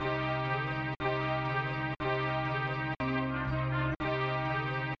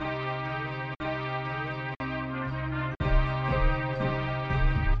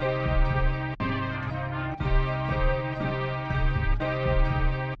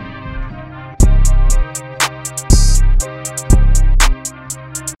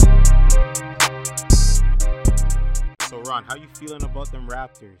Ron, how you feeling about them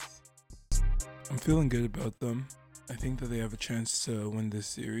Raptors? I'm feeling good about them. I think that they have a chance to win this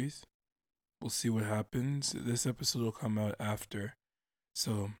series. We'll see what happens. This episode will come out after.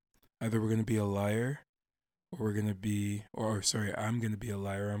 So either we're going to be a liar or we're going to be, or sorry, I'm going to be a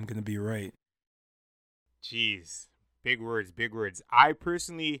liar. I'm going to be right. Jeez, big words, big words. I'm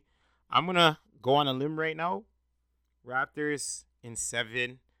going to go on a limb right now. Raptors in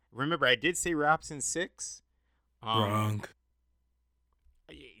 7. Remember, I did say Raps in 6. Wrong.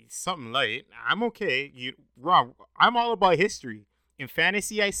 Something light. I'm okay. You wrong. I'm all about history. In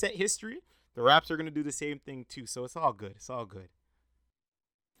fantasy, I set history. The Raps are going to do the same thing too. So it's all good. It's all good.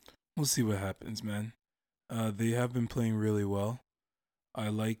 We'll see what happens, man. They have been playing really well. I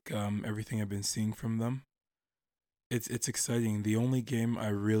like everything I've been seeing from them. It's exciting. The only game I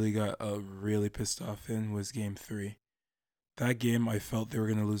really got really pissed off in was Game 3. That game, I felt they were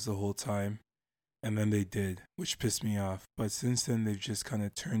going to lose the whole time, and then they did, which pissed me off. But since then, they've just kind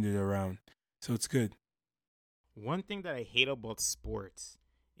of turned it around. So it's good. One thing that I hate about sports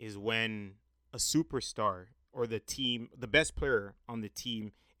is when a superstar or the best player on the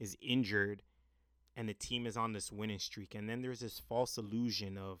team is injured and the team is on this winning streak. And then there's this false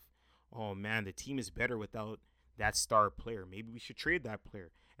illusion of, oh man, the team is better without that star player. Maybe we should trade that player.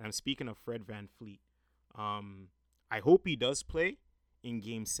 And I'm speaking of Fred VanVleet. I hope he does play in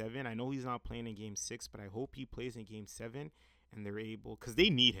Game 7. I know he's not playing in Game 6, but I hope he plays in Game 7 and they're able, because they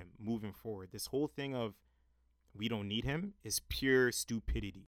need him moving forward. This whole thing of we don't need him is pure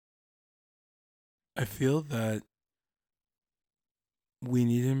stupidity. I feel that we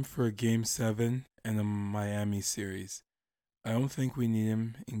need him for Game 7 and a Miami series. I don't think we need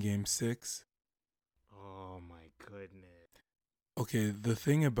him in Game 6. Oh my goodness. Okay, the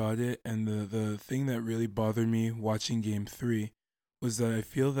thing about it and the thing that really bothered me watching Game 3 was that I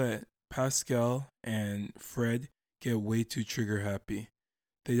feel that Pascal and Fred get way too trigger happy.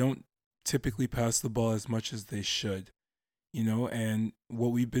 They don't typically pass the ball as much as they should, and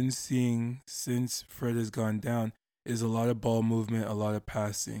what we've been seeing since Fred has gone down is a lot of ball movement, a lot of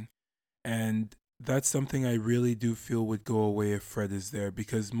passing. And that's something I really do feel would go away if Fred is there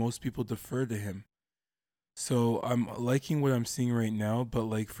because most people defer to him. So I'm liking what I'm seeing right now, but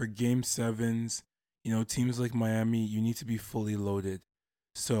like for Game 7s, teams like Miami, you need to be fully loaded.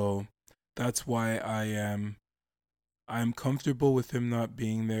 So that's why I'm comfortable with him not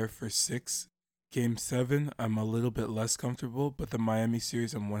being there for 6. Game 7, I'm a little bit less comfortable, but the Miami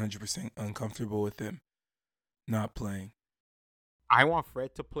series, I'm 100% uncomfortable with him not playing. I want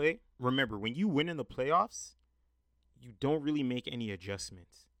Fred to play. Remember, when you win in the playoffs, you don't really make any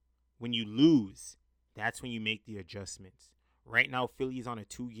adjustments. When you lose, that's when you make the adjustments. Right now, Philly's on a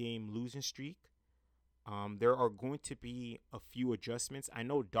 2-game losing streak. There are going to be a few adjustments. I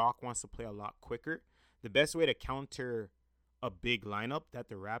know Doc wants to play a lot quicker. The best way to counter a big lineup that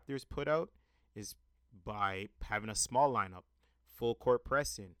the Raptors put out is by having a small lineup, full court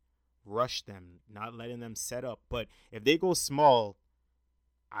pressing, rush them, not letting them set up. But if they go small,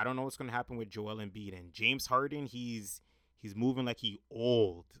 I don't know what's going to happen with Joel Embiid. And James Harden, he's moving like he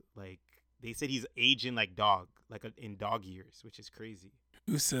old. Like they said he's aging like dog, in dog years, which is crazy.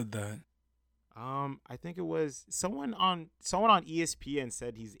 Who said that? I think it was someone on ESPN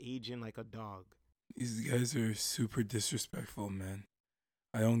said he's aging like a dog. These guys are super disrespectful, man.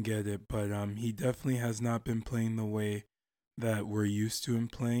 I don't get it, but he definitely has not been playing the way that we're used to him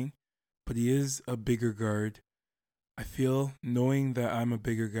playing. But he is a bigger guard. I feel, knowing that I'm a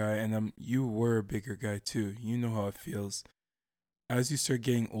bigger guy, and you were a bigger guy too, you know how it feels. As you start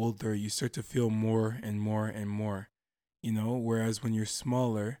getting older, you start to feel more and more and more, whereas when you're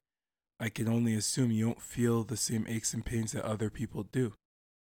smaller, I can only assume you don't feel the same aches and pains that other people do.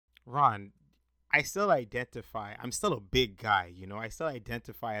 Ron, I'm still a big guy, I still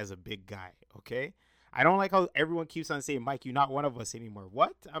identify as a big guy, okay? I don't like how everyone keeps on saying, Mike, you're not one of us anymore.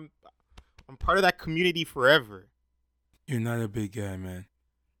 What? I'm part of that community forever. You're not a big guy, man.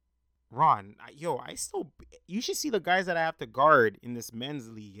 Ron, you should see the guys that I have to guard in this men's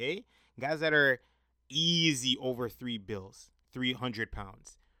league, eh? Guys that are easy over 300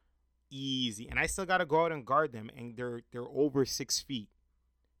 pounds. Easy. And I still got to go out and guard them, and they're over 6 feet.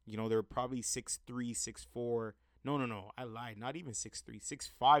 They're probably 6'3", 6'4". No, I lied. Not even 6'3",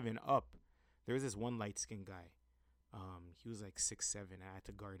 6'5" and up. There was this one light-skinned guy. He was like 6'7". I had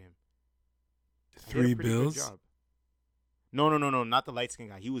to guard him. 3 Bills? No, not the light-skinned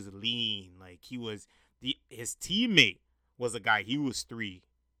guy. He was lean. Like, his teammate was a guy. He was 3.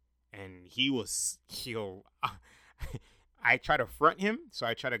 And he was, I try to front him, so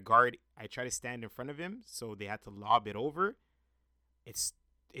I try to stand in front of him, so they had to lob it over.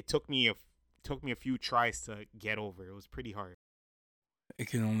 It took me took me a few tries to get over. It was pretty hard. I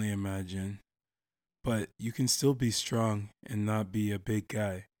can only imagine. But you can still be strong and not be a big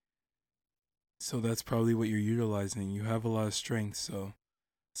guy. So that's probably what you're utilizing. You have a lot of strength, so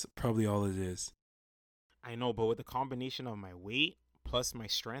it's probably all it is. I know, but with the combination of my weight plus my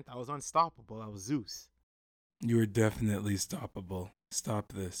strength, I was unstoppable. I was Zeus. You are definitely stoppable.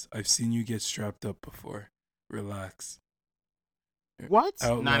 Stop this. I've seen you get strapped up before. Relax. What?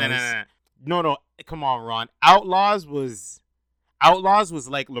 Outlaws. No. Come on, Ron. Outlaws was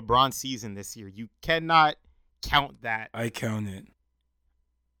like LeBron's season this year. You cannot count that. I count it.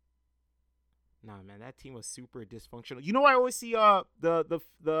 Nah, man, that team was super dysfunctional. You know, I always see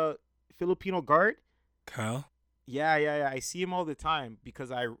the Filipino guard. Kyle? Yeah. I see him all the time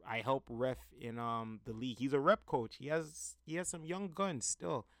because I help ref in the league. He's a rep coach. He has some young guns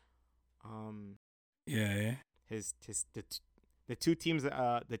still. Yeah. The two teams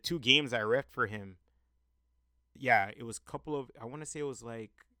the two games I ref for him. Yeah, it was I want to say it was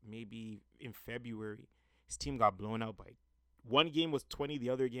like maybe in February. His team got blown out by one game was 20, the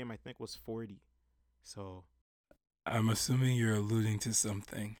other game I think was 40. So I'm assuming you're alluding to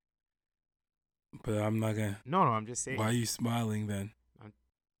something. But I'm not gonna. No, I'm just saying. Why are you smiling then?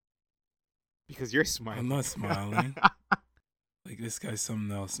 Because you're smiling. I'm not smiling. Like, this guy's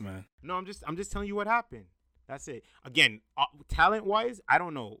something else, man. No, I'm just telling you what happened. That's it. Again, talent wise, I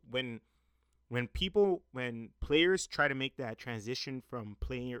don't know when players try to make that transition from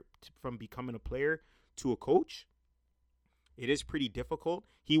becoming a player to a coach, it is pretty difficult.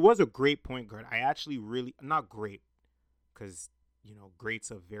 He was a great point guard. I actually really not great, because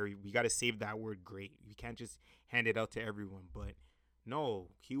great's we got to save that word great. You can't just hand it out to everyone. But no,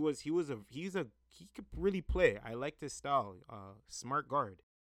 he could really play. I liked his style. Smart guard.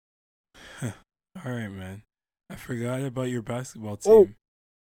 All right, man. I forgot about your basketball team.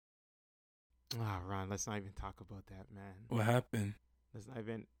 Ron, let's not even talk about that, man. What happened? Let's not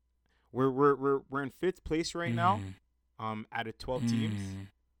even. We're in 5th place right now. Out of 12 teams.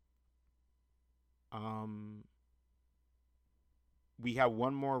 We have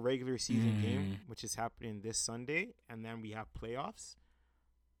one more regular season game, which is happening this Sunday, and then we have playoffs.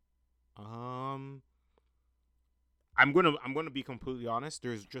 I'm gonna be completely honest.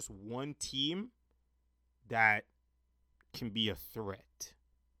 There's just one team that can be a threat.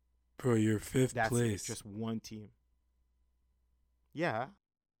 Bro, you're 5th place. It, just one team. Yeah.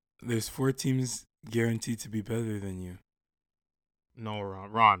 There's 4 teams guaranteed to be better than you. No,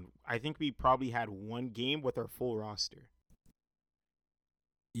 Ron. I think we probably had one game with our full roster.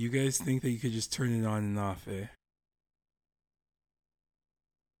 You guys think that you could just turn it on and off, eh?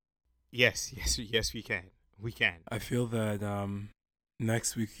 Yes, we can. We can. I feel that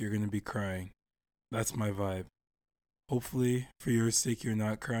next week you're going to be crying. That's my vibe. Hopefully, for your sake, you're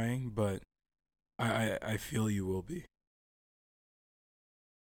not crying, but I feel you will be.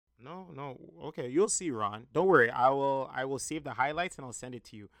 No. Okay, you'll see, Ron. Don't worry. I will save the highlights and I'll send it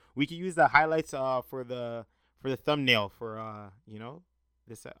to you. We can use the highlights for the thumbnail for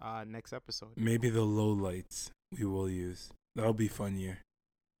this next episode. Maybe the lowlights we will use. That'll be funnier.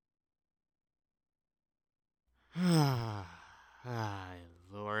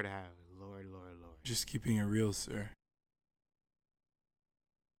 Lord. Just keeping it real, sir.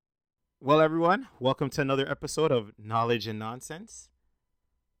 Well, everyone, welcome to another episode of Knowledge and Nonsense.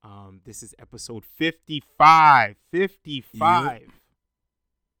 This is episode 55. 55. Yep.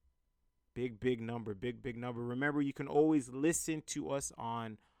 Big number. Remember, you can always listen to us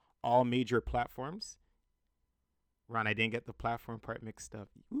on all major platforms. Ron, I didn't get the platform part mixed up.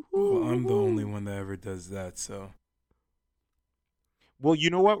 Well, I'm the only one that ever does that, so. Well, you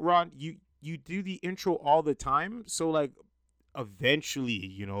know what, Ron? You do the intro all the time, so, like,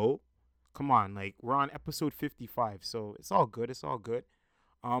 eventually, come on, like, we're on episode 55, so it's all good.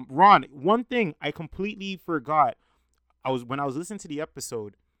 Ron, one thing I completely forgot. When I was listening to the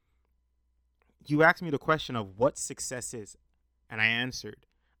episode, you asked me the question of what success is, and I answered.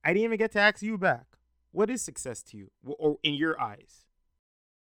 I didn't even get to ask you back. What is success to you, or in your eyes?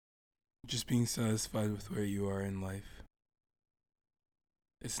 Just being satisfied with where you are in life.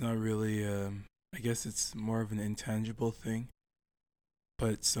 It's not really, I guess it's more of an intangible thing.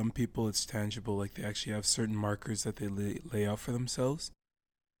 But some people, it's tangible, like they actually have certain markers that they lay out for themselves.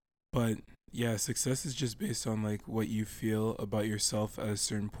 But yeah, success is just based on like what you feel about yourself at a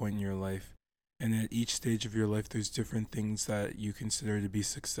certain point in your life. And at each stage of your life, there's different things that you consider to be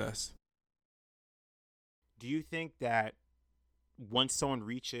success. Do you think that once someone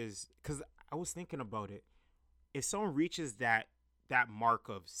reaches, because I was thinking about it, if someone reaches that mark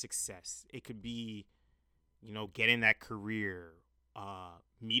of success, it could be, getting that career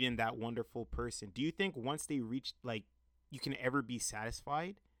meeting that wonderful person, do you think once they reach, like, you can ever be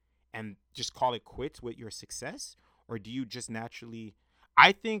satisfied and just call it quits with your success? Or do you just naturally,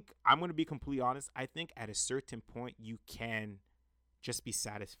 I think, I'm going to be completely honest, I think at a certain point you can just be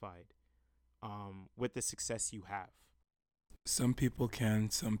satisfied with the success you have. Some people can,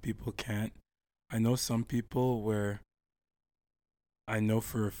 some people can't. I know some people where I know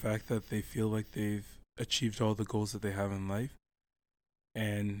for a fact that they feel like they've achieved all the goals that they have in life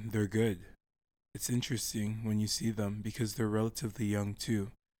and they're good. It's interesting when you see them because they're relatively young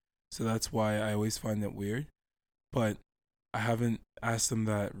too. So that's why I always find it weird. But I haven't asked them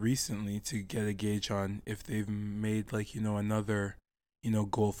that recently to get a gauge on if they've made like, another,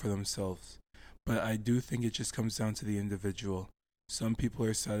 goal for themselves. But I do think it just comes down to the individual. Some people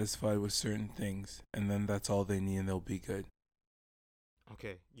are satisfied with certain things and then that's all they need and they'll be good.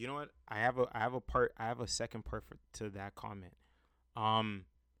 Okay, you know what? I have a second part to that comment. Um,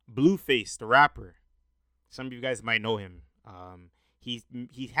 Blueface, the rapper. Some of you guys might know him.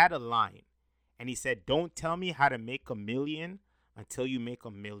 He had a line, and he said, "Don't tell me how to make a million until you make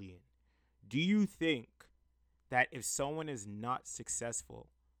a million." Do you think that if someone is not successful,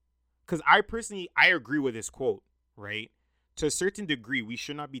 because I agree with this quote, right? To a certain degree, we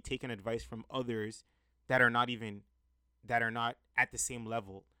should not be taking advice from others that are not even that are not at the same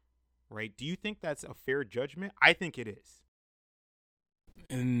level, right? Do you think that's a fair judgment? I think it is.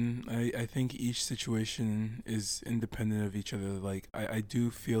 And I think each situation is independent of each other. Like, I do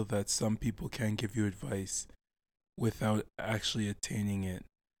feel that some people can give you advice without actually attaining it,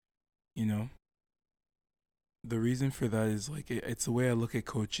 you know? The reason for that is like, it's the way I look at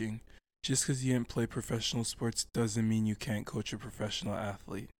coaching. Just because you didn't play professional sports doesn't mean you can't coach a professional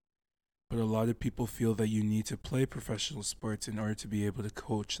athlete. But a lot of people feel that you need to play professional sports in order to be able to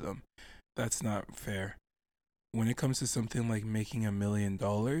coach them. That's not fair. When it comes to something like making $1 million,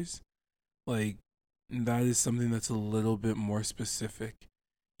 like that is something that's a little bit more specific.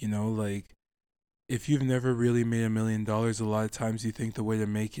 Like if you've never really made $1 million, a lot of times you think the way to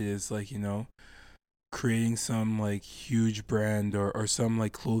make it is like, creating some like huge brand or some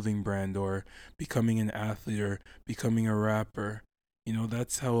like clothing brand or becoming an athlete or becoming a rapper.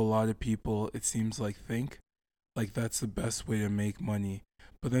 That's how a lot of people, it seems like, think. Like that's the best way to make money.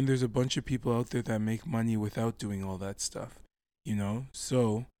 But then there's a bunch of people out there that make money without doing all that stuff.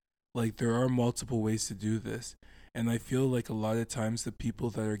 So, like, there are multiple ways to do this. And I feel like a lot of times the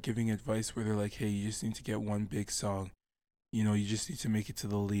people that are giving advice where they're like, hey, you just need to get one big song, you just need to make it to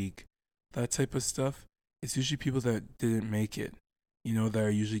the league, that type of stuff, it's usually people that didn't make it, that are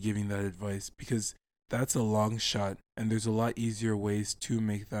usually giving that advice because that's a long shot and there's a lot easier ways to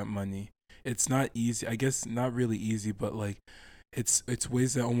make that money. It's not easy, I guess not really easy, but like it's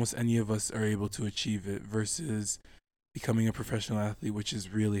ways that almost any of us are able to achieve it versus becoming a professional athlete, which is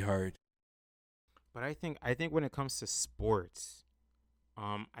really hard. But I think when it comes to sports,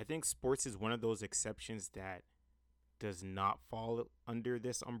 I think sports is one of those exceptions that does not fall under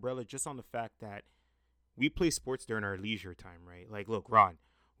this umbrella, just on the fact that we play sports during our leisure time, right? Like, look, Ron,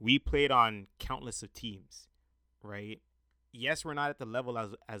 we played on countless of teams, right? Yes, we're not at the level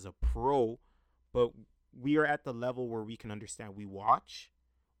as a pro, but we are at the level where we can understand. We watch,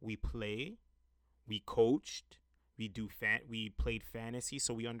 we play, we coached, we played fantasy,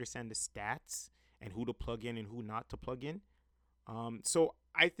 so we understand the stats and who to plug in and who not to plug in. So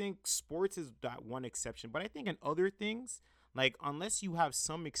I think sports is that one exception, but I think in other things, like unless you have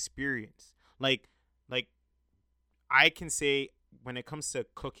some experience, like I can say when it comes to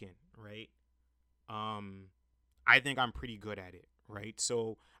cooking, right? Um, I think I'm pretty good at it, right?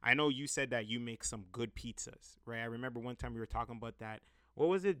 So I know you said that you make some good pizzas, right? I remember one time we were talking about that. What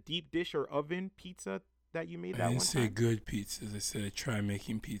was it, deep dish or oven pizza that you made I that didn't one say time? good pizzas, I said I try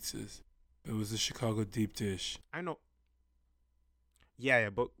making pizzas. It was a Chicago deep dish. I know. Yeah, yeah,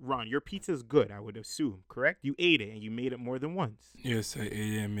 but Ron, your pizza's good, I would assume, correct? You ate it and you made it more than once, Yes, I ate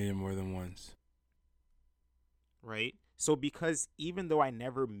it and made it more than once. right? So because even though I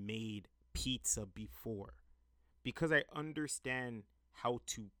never made pizza before, because I understand how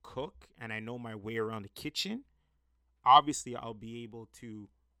to cook and I know my way around the kitchen, obviously I'll be able to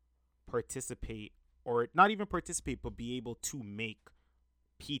participate, or not even participate, but be able to make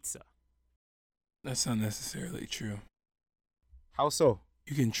pizza. That's not necessarily true. How so?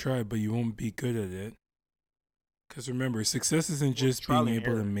 You can try, but you won't be good at it. Because remember, success isn't Well, it's just trial being and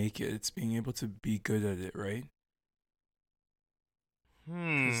able to error. make it, it's being able to be good at it, right?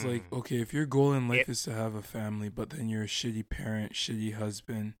 Because, like, Hmm. okay, if your goal in life It is to have a family, but then you're a shitty parent, shitty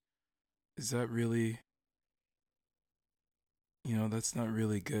husband, is that really, that's not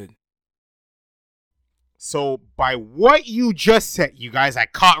really good. So by what you just said, you guys, I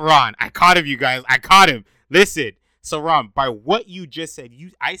caught Ron. I caught him, you guys. I caught him. Listen. So Ron, by what you just said,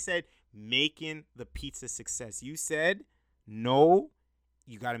 I said making the pizza success. You said no,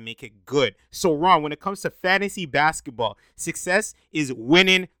 you got to make it good. So Ron, when it comes to fantasy basketball, success is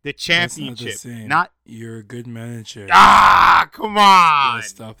winning the championship. That's not the same. Not You're a good manager. come on. Yeah,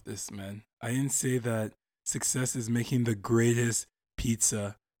 stop this, man. I didn't say that success is making the greatest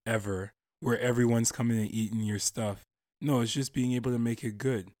pizza ever, where everyone's coming and eating your stuff. No, it's just being able to make it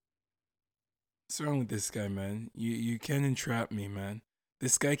good. What's wrong with this guy, man? You can't entrap me, man.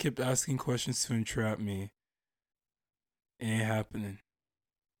 This guy kept asking questions to entrap me. It ain't happening.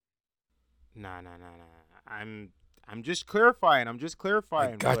 Nah. I'm just clarifying.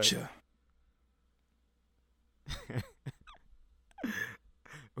 I gotcha.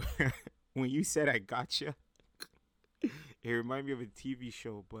 When you said I gotcha, it reminded me of a TV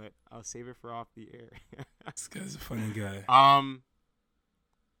show, but I'll save it for off the air. This guy's a funny guy.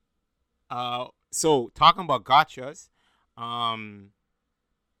 So talking about gotchas,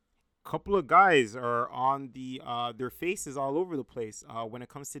 couple of guys are on the their faces all over the place when it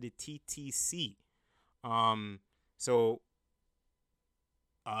comes to the TTC. So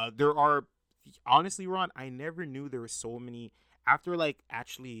there are, honestly, Ron, I never knew there were so many. After like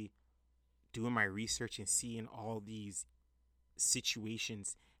actually doing my research and seeing all these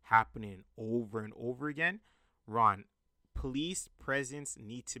situations happening over and over again, Ron, police presence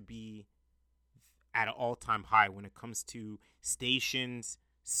need to be at an all-time high when it comes to stations,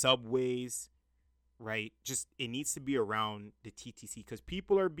 subways, right? Just it needs to be around the TTC because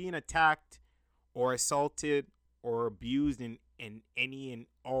people are being attacked or assaulted or abused in any and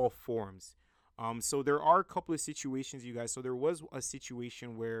all forms. So there are a couple of situations, you guys. So there was a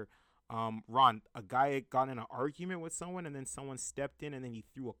situation where Ron, a guy got in an argument with someone and then someone stepped in and then he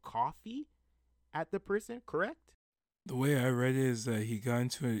threw a coffee at the person, correct? The way I read it is that he got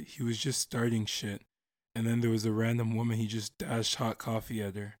into it, he was just starting shit. And then there was a random woman, he just dashed hot coffee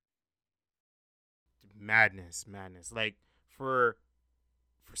at her. Madness. Like for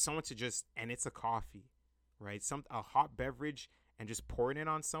someone to just, and it's a coffee, right? A hot beverage and just pouring it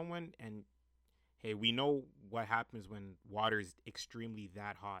on someone. And hey, we know what happens when water is extremely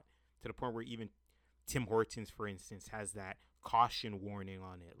that hot to the point where even Tim Hortons, for instance, has that caution warning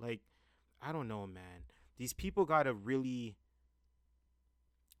on it. Like, I don't know, man. These people gotta really,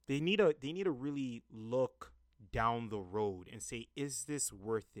 they need to really look down the road and say, is this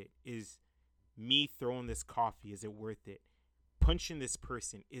worth it? Is me throwing this coffee, is it worth it? Punching this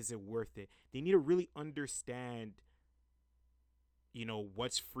person, is it worth it? They need to really understand,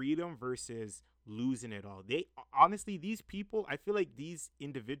 what's freedom versus losing it all. They honestly, these people, I feel like these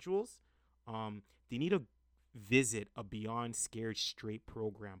individuals, they need to visit a Beyond Scared Straight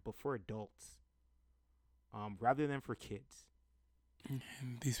program, but for adults, rather than for kids.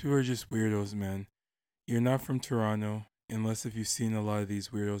 These people are just weirdos, man. You're not from Toronto, unless if you've seen a lot of these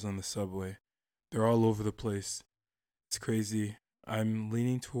weirdos on the subway. They're all over the place. It's crazy. I'm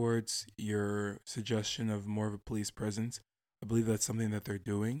leaning towards your suggestion of more of a police presence. I believe that's something that they're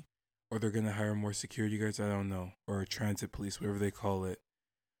doing. Or they're going to hire more security guards, I don't know. Or transit police, whatever they call it.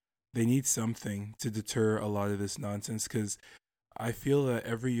 They need something to deter a lot of this nonsense because I feel that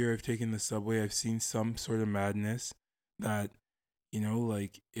every year I've taken the subway, I've seen some sort of madness that,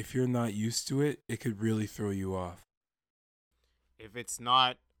 like if you're not used to it, it could really throw you off. If it's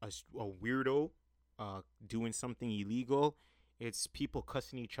not a weirdo doing something illegal, it's people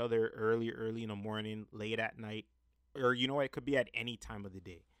cussing early in the morning, late at night, or it could be at any time of the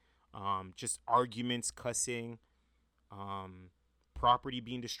day. Just arguments, cussing, property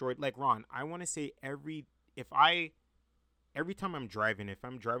being destroyed. Like Ron, I want to say every time I'm driving, if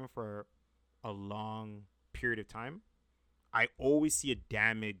I'm driving for a long period of time, I always see a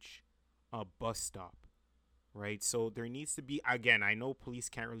damaged bus stop, right? So there needs to be, again, I know police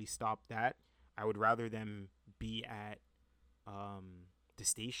can't really stop that. I would rather them be at the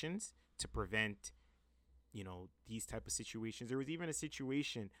stations to prevent, these type of situations. There was even a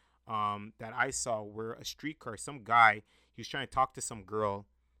situation that I saw where a streetcar, some guy, he was trying to talk to some girl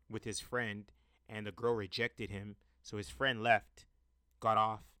with his friend, and the girl rejected him. So his friend left, got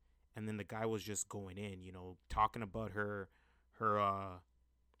off, and then the guy was just going in, talking about her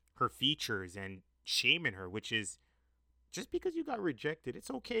features and shaming her, which is just because you got rejected.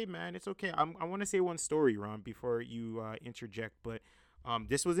 It's okay, man. It's okay. I want to say one story, Ron, before you interject, but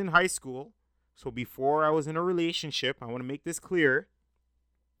this was in high school. So before I was in a relationship, I want to make this clear.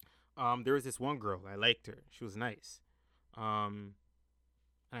 There was this one girl. I liked her. She was nice. And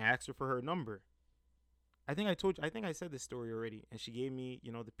I asked her for her number. I think I said this story already. And she gave me,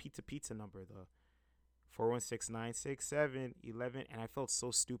 the pizza number, the 416-967-11, and I felt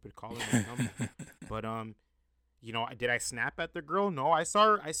so stupid calling that number. But did I snap at the girl? No, I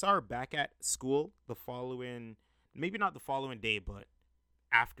saw her back at school the following, maybe not the following day, but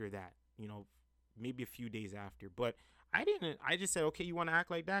after that, maybe a few days after. But I didn't. I just said, okay, you want to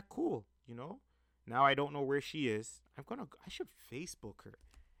act like that? Cool. Now I don't know where she is. I should Facebook her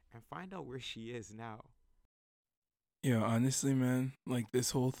and find out where she is now. Yeah, honestly, man, like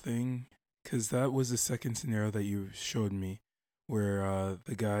this whole thing, because that was the second scenario that you showed me, where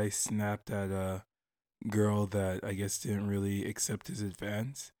the guy snapped at a girl that I guess didn't really accept his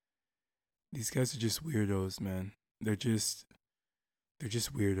advance. These guys are just weirdos, man. They're just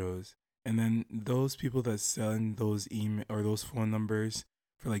weirdos. And then those people that send those email or those phone numbers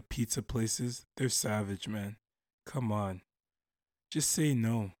for like pizza places, they're savage, man. Come on, just say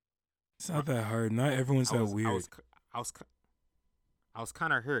no. It's not that hard. Not everyone's I that was I weird. was I was I was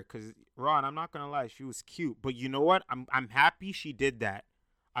kind of hurt because Ron, I'm not gonna lie, she was cute, but you know what? I'm happy she did that.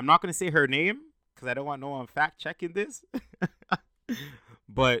 I'm not gonna say her name because I don't want no one fact checking this.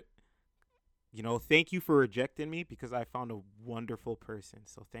 But thank you for rejecting me because I found a wonderful person.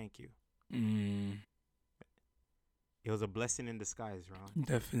 So thank you. Mm, It was a blessing in disguise, Ron.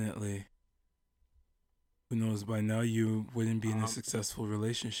 definitely. Who knows? By now you wouldn't be in a Um, successful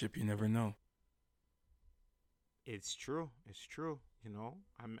relationship. You never know. it's true. It's true.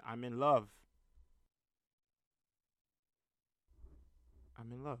 I'm in love.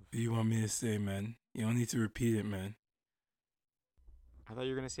 I'm in love. What do you want me to say, man? You don't need to repeat it, man. I thought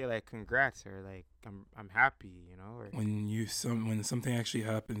you were gonna say like congrats or like I'm happy, or When something actually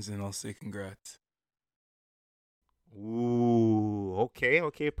happens, then I'll say congrats. ooh,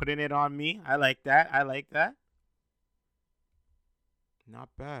 okay, putting it on me. I like that. I like that. Not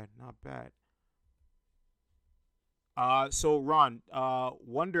bad, not bad. So Ron,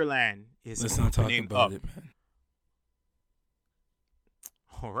 Wonderland is Let's not talk opening about up. it, man.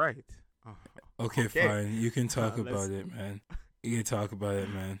 All right. Uh, Okay, okay. fine. You can talk Let's. about it, man. You can talk about it,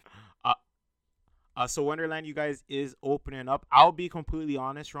 man. Uh, so Wonderland, you guys, is opening up. I'll be completely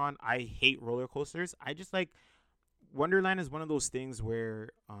honest, Ron. I hate roller coasters. I just like Wonderland is one of those things where,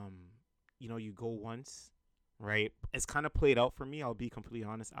 you go once, right? It's kind of played out for me. I'll be completely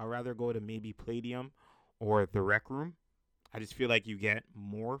honest. I'd rather go to maybe Palladium or the Rec Room. I just feel like you get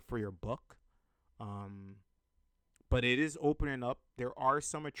more for your buck. Um, but it is opening up. There are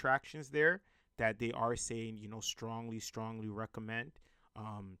some attractions there that they are saying, strongly, strongly recommend.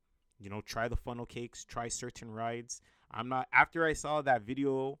 Um, try the funnel cakes, try certain rides. I'm not, after I saw that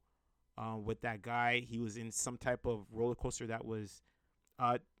video with that guy, he was in some type of roller coaster that was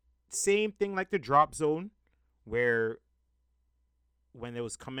uh, same thing like the drop zone, where when it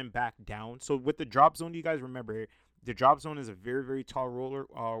was coming back down. So with the drop zone, you guys remember the drop zone is a very, very tall roller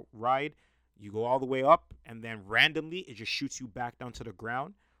ride. You go all the way up, and then randomly it just shoots you back down to the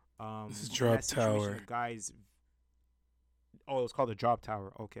ground. This is In Drop that situation, Tower. the guys, oh, it's called the drop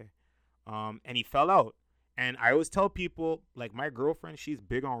tower. Okay. And he fell out. And I always tell people, like my girlfriend, she's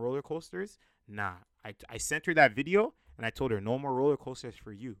big on roller coasters. Nah, I sent her that video, and I told her no more roller coasters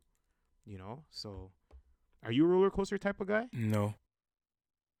for you. So are you a roller coaster type of guy? No.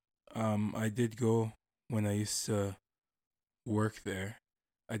 I did go when I used to work there.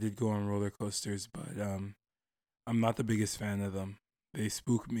 I did go on roller coasters, but I'm not the biggest fan of them. They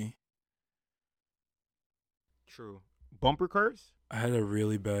spook me. True. Bumper cars? I had a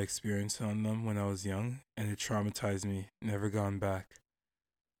really bad experience on them when I was young, and it traumatized me. Never gone back.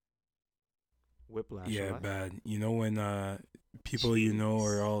 Whiplash, Yeah, what? bad. You know when people are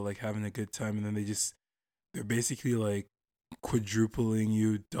Jeez. all like having a good time, and then they're basically like quadrupling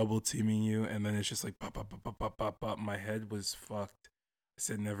you, double teaming you, and then it's just like pop, pop, pop, pop, pop, pop, pop. My head was fucked. I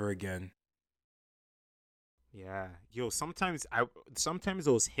said never again. Yeah. Yo, sometimes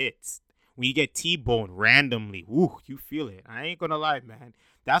those hits when you get T-bone randomly, woo, you feel it. I ain't gonna lie, man.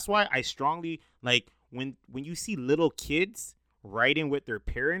 That's why I strongly like when you see little kids riding with their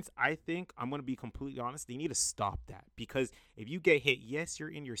parents, I think I'm gonna be completely honest, they need to stop that. Because if you get hit, yes, you're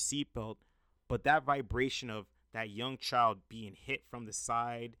in your seatbelt, but that vibration of that young child being hit from the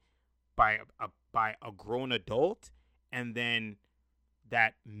side by a grown adult, and then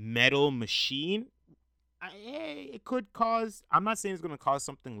that metal machine, it could cause. I'm not saying it's going to cause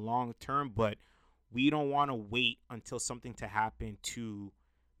something long term, but we don't want to wait until something to happen to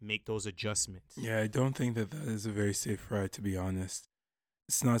make those adjustments. Yeah, I don't think that is a very safe ride, to be honest.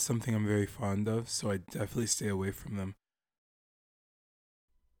 It's not something I'm very fond of, so I definitely stay away from them.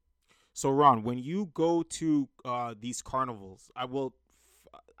 So Ron, when you go to these carnivals,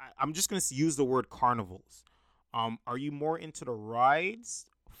 I'm just going to use the word carnivals. Are you more into the rides,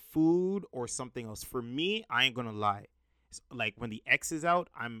 food or something else. For me, I ain't gonna lie. It's like when the X is out,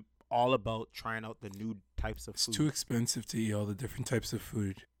 I'm all about trying out the new types of It's food. too expensive to eat all the different types of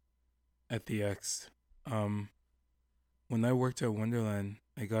food at the X. When I worked at Wonderland,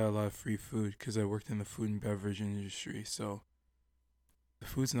 I got a lot of free food because I worked in the food and beverage industry. So the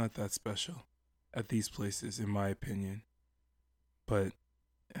food's not that special at these places, in my opinion. But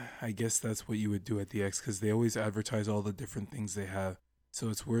I guess that's what you would do at the X because they always advertise all the different things they have. So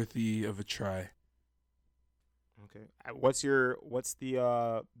it's worthy of a try. Okay. What's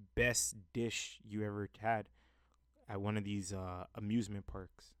the best dish you ever had at one of these amusement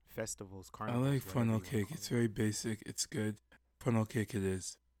parks, festivals, I carnivals? like whatever funnel you wanna cake. call It's it? very basic. It's good. Funnel cake it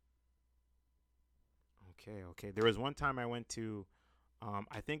is. Okay. There was one time I went to,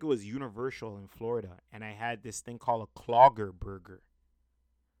 I think it was Universal in Florida, and I had this thing called a clogger burger.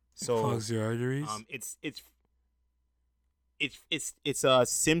 It So, clogs your arteries. it's a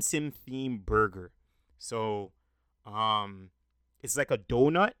Simpson themed burger. So, it's like a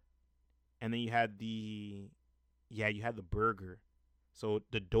donut, and then you had the burger. So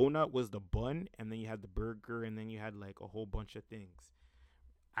the donut was the bun, and then you had the burger, and then you had like a whole bunch of things.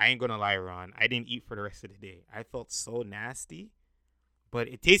 I ain't gonna lie, Ron. I didn't eat for the rest of the day. I felt so nasty, but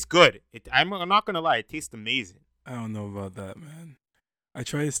it tastes good. I'm not gonna lie, it tastes amazing. I don't know about that, man. I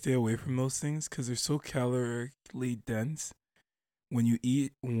try to stay away from those things because they're so calorically dense. When you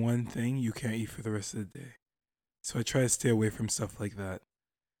eat one thing, you can't eat for the rest of the day. So I try to stay away from stuff like that.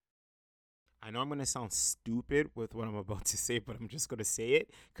 I know I'm gonna sound stupid with what I'm about to say, but I'm just gonna say it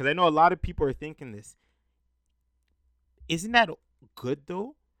because I know a lot of people are thinking this. Isn't that good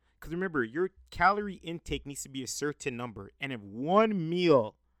though? Because remember, your calorie intake needs to be a certain number, and if one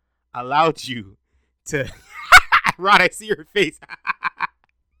meal allowed you to, Rod, I see your face.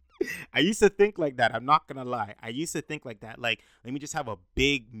 I used to think like that. I'm not gonna lie. I used to think like that. Like, let me just have a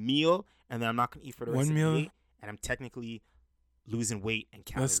big meal, and then I'm not gonna eat for the rest One of the meal, day, and I'm technically losing weight and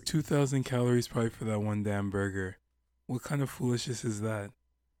calories. that's 2,000 calories probably for that one damn burger. What kind of foolishness is that?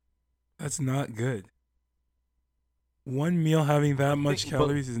 That's not good. One meal having that much But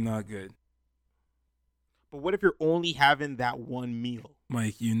calories is not good. what if you're only having that one meal?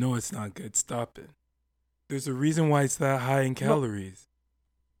 Mike, you know it's not good. Stop it. There's a reason why it's that high in calories.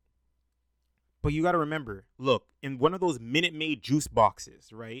 But you got to remember, look, in one of those Minute Maid juice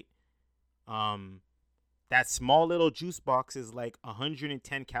boxes, right? That small little juice box is like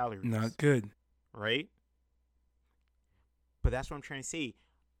 110 calories. Not good. Right? But that's what I'm trying to say.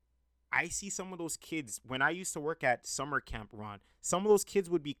 I see some of those kids when I used to work at summer camp, Ron. Some of those kids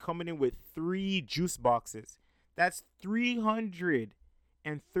would be coming in with 3 juice boxes. That's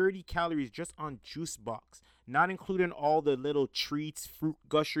 330 calories just on juice box, not including all the little treats, fruit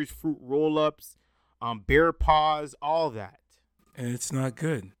gushers, fruit roll-ups, bear paws, all that. And it's not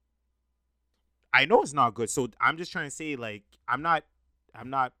good. I know it's not good. So I'm just trying to say, like, I'm not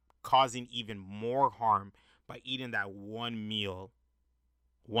causing even more harm by eating that one meal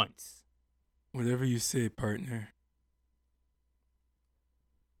once. Whatever you say, partner.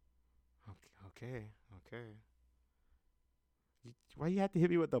 Okay. Why you have to hit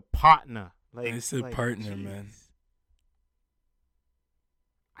me with the partner? I said partner, man.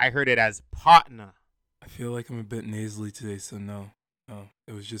 I heard it as partner. I feel like I'm a bit nasally today, so no. No,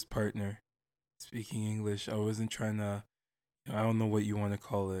 it was just partner. Speaking English. I wasn't trying to, I don't know what you want to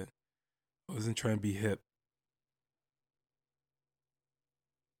call it. I wasn't trying to be hip.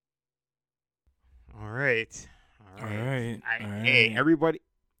 All right. Hey, everybody,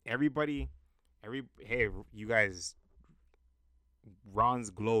 hey, you guys. Ron's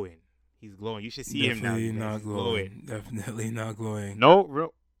glowing. He's glowing. You should see him now. Definitely not glowing. Definitely not glowing.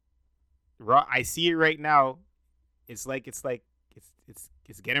 No, Ron, I see it right now. It's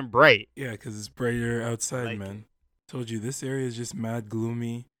getting bright. Yeah, because it's brighter outside, like man. Told you, this area is just mad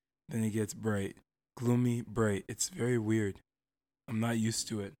gloomy, then it gets bright. Gloomy, bright. It's very weird. I'm not used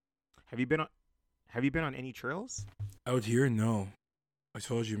to it. Have you been on any trails? Out here, no. I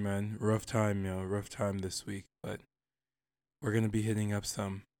told you, man. Rough time this week. But we're going to be hitting up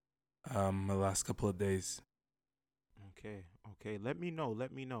some the last couple of days. Okay. Let me know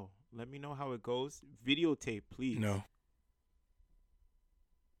how it goes. Videotape, please. No.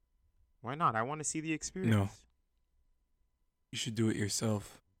 Why not? I want to see the experience. No. You should do it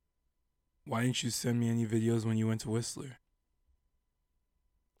yourself. Why didn't you send me any videos when you went to Whistler?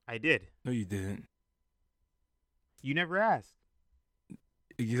 I did. No, you didn't. You never asked.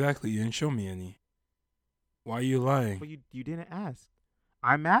 Exactly. You didn't show me any. Why are you lying? But you didn't ask.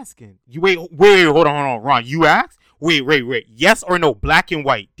 I'm asking. You wait, hold on, Ron. You asked? Wait. Yes or no? Black and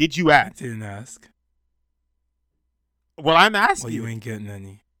white. Did you I ask? didn't ask. Well, I'm asking. Well, you ain't getting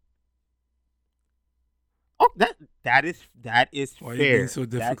any. Oh, that is Why are you being fair. so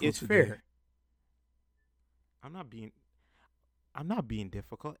That difficult is today? fair. I'm not being I'm not being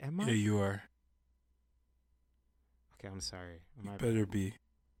difficult, am Yeah, I? you are. Okay, I'm sorry. You My bad. better be.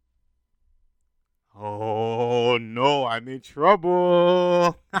 Oh no, I'm in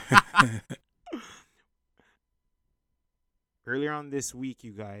trouble. Earlier on this week,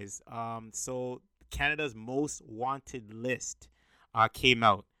 you guys, so Canada's most wanted list came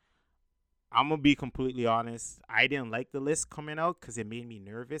out. I'm gonna be completely honest. I didn't like the list coming out because it made me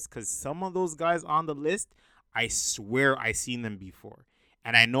nervous. Because some of those guys on the list, I swear I seen them before,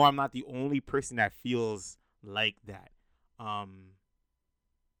 and I know I'm not the only person that feels like that. Um,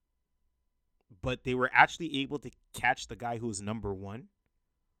 but they were actually able to catch the guy who's number one,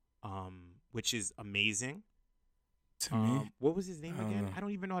 which is amazing. To me, What was his I name don't again? know. I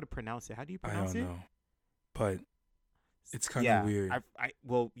don't even know how to pronounce it. How do you I pronounce don't it? know. But it's kind of Yeah, weird.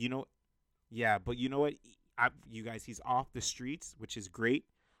 well, yeah, but you know what? You guys, he's off the streets, which is great.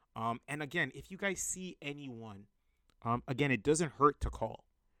 And again, if you guys see anyone, again, it doesn't hurt to call,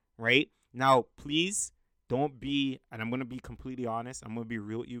 right? Now, please don't be, and I'm gonna be completely honest. I'm gonna be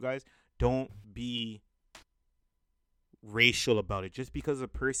real with you guys. Don't be racial about it. Just because a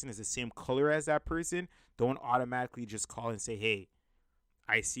person is the same color as that person, don't automatically just call and say, "Hey,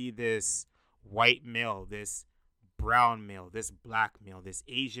 I see this white male, this brown male, this black male, this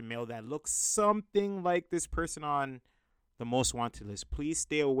Asian male that looks something like this person on the most wanted list." Please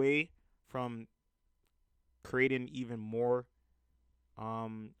stay away from creating even more,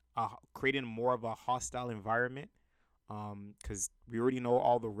 creating more of a hostile environment. Because we already know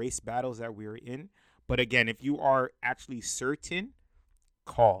all the race battles that we're in. But again, if you are actually certain,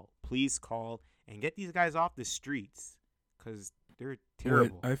 call. Please call and get these guys off the streets because they're What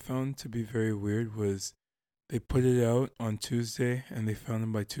terrible. I found to be very weird was they put it out on Tuesday and they found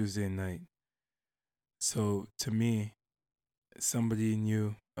him by Tuesday night. So to me, somebody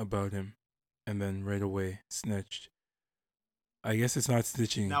knew about him and then right away snitched. I guess it's not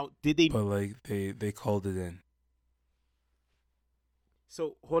snitching, Now, did they? but like they called it in.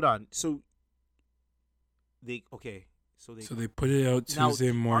 So hold on. So they okay. So they So they put it out now. Tuesday Are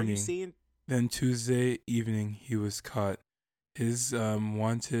you morning. saying Then Tuesday evening he was caught. His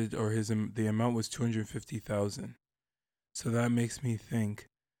wanted or his the amount was 250,000. So that makes me think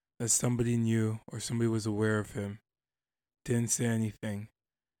that somebody knew or somebody was aware of him, didn't say anything,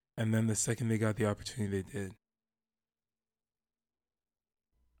 and then the second they got the opportunity, they did.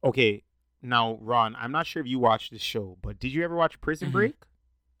 okay? Now, Ron, I'm not sure if you watched this show, but did you ever watch Prison Hmm. Break?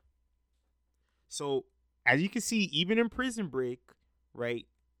 So, as you can see, even in Prison Break, right?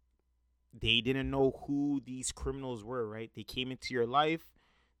 They didn't know who these criminals were, right? They came into your life.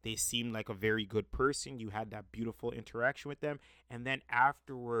 They seemed like a very good person. You had that beautiful interaction with them. And then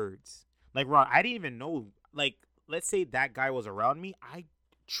afterwards, like Ron, I didn't even know, like, let's say that guy was around me. I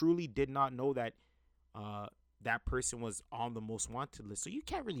truly did not know that uh, that person was on the most wanted list. So you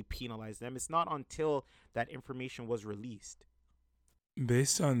can't really penalize them. It's not until that information was released.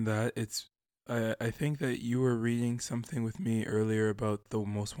 Based on that, I think that you were reading something with me earlier about the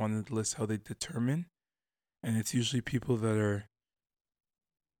most wanted list, how they determine, and it's usually people that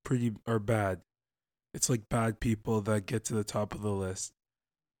are bad. It's like bad people that get to the top of the list.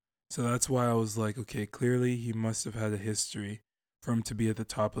 So that's why I was like, okay, clearly he must have had a history for him to be at the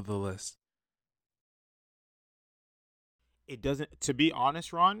top of the list. It doesn't, to be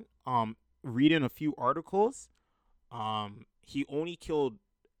honest, Ron, reading a few articles, he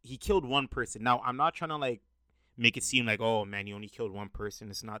killed one person. Now, I'm not trying to like make it seem like, oh man, he only killed one person.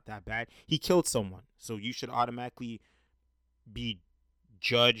 It's not that bad. He killed someone. So you should automatically be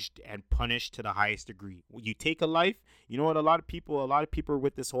judged and punished to the highest degree. When you take a life, you know what, a lot of people are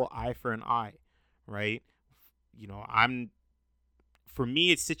with this whole eye for an eye, right? I'm for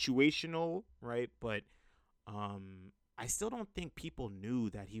me it's situational, right? But I still don't think people knew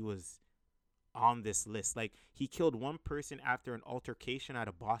that he was on this list. Like he killed one person after an altercation at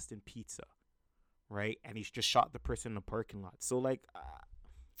a Boston Pizza, right? And he's just shot the person in the parking lot. So like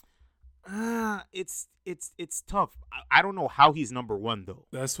it's tough. I don't know how he's number one though.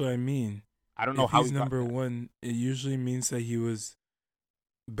 That's what I mean. I don't know If how he's he got number that. one, it usually means that he was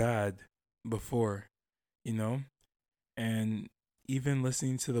bad before, you know? And even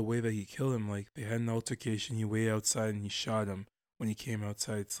listening to the way that he killed him, like they had an altercation, he waited outside and he shot him when he came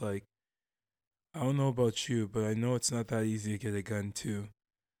outside. It's like, I don't know about you, but I know it's not that easy to get a gun too.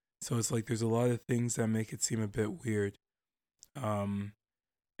 So it's like there's a lot of things that make it seem a bit weird. Um,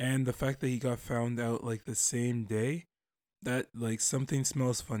 and the fact that he got found out like the same day, that like something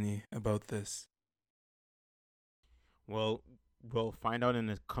smells funny about this. Well, we'll find out in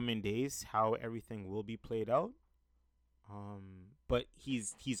the coming days how everything will be played out. But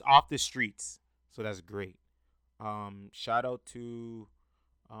he's off the streets, so that's great. Shout out to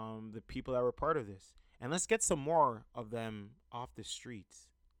the people that were part of this, and let's get some more of them off the streets.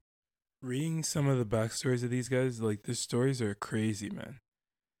 Reading some of the backstories of these guys, like their stories are crazy, man.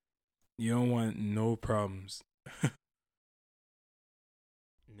 You don't want no problems.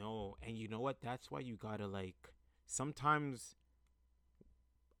 No, and you know what? That's why you gotta like sometimes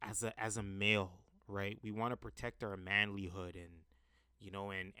as a male, right? We want to protect our manlyhood and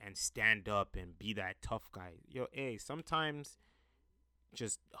and stand up and be that tough guy. Hey, sometimes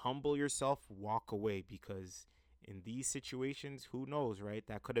just humble yourself, walk away because in these situations, who knows, right?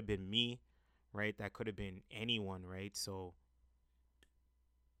 That could have been me, right? That could have been anyone, right? So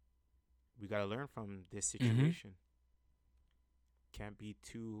we got to learn from this Mm-hmm. situation. Can't be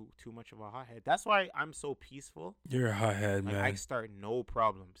too much of a hothead. That's why I'm so peaceful. You're a hothead, Like I man. start no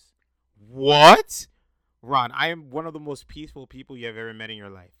problems. What? Ron, I am one of the most peaceful people you have ever met in your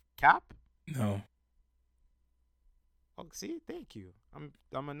life. Cap? No, Oh, see, thank you. I'm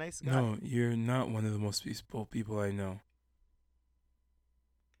a nice guy. no, you're not one of the most peaceful people I know.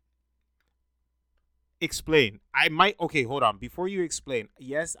 Explain. I might okay, hold on. Before you explain,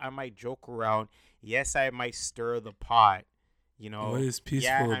 yes, I might joke around. Yes, I might stir the pot. What is Yeah,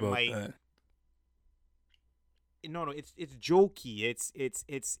 peaceful I about might that? no, it's jokey.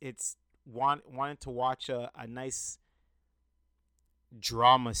 It's wanting to watch a nice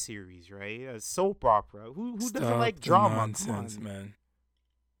drama series, right? A soap opera. Who doesn't like Stop the drama? Come nonsense, on. man.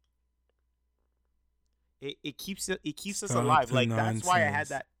 It keeps us Stop alive. the Like nonsense.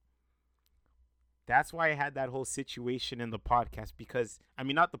 that's why I had that whole situation in the podcast because I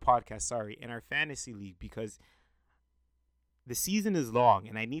mean not the podcast, sorry, in our fantasy league because the season is long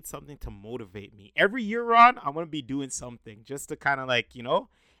and I need something to motivate me. Every year, Ron, I'm gonna be doing something just to kind of like,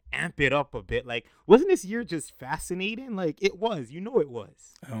 amp it up a bit. Like, wasn't this year just fascinating? Like it was, it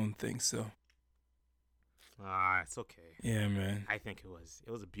was. I don't think so. Ah, it's okay. Yeah, man. I think it was. It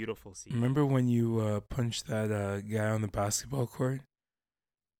was a beautiful season. Remember when you punched that guy on the basketball court?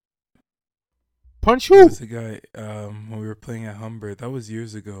 Punch There who? was a guy when we were playing at Humber. That was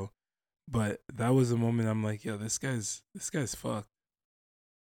years ago, but that was a moment I'm like, yo, this guy's fucked.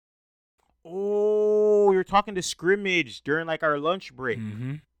 Oh, you're talking to scrimmage during like our lunch break.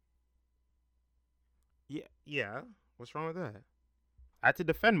 Mm-hmm. Yeah, yeah. What's wrong with that? I had to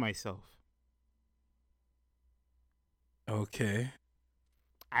defend myself. Okay.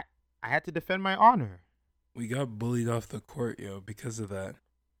 I I had to defend my honor. We got bullied off the court, yo, because of that.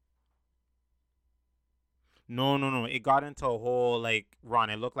 No, no, no. It got into a whole like Ron.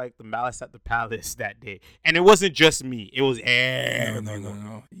 It looked like the Malice at the Palace that day, and it wasn't just me. It was No, no, no, everyone.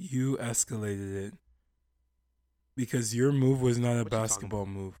 no. You escalated it because your move was not a What you talking basketball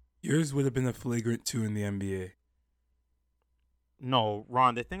about? move. Yours would have been a flagrant 2 in the NBA. No,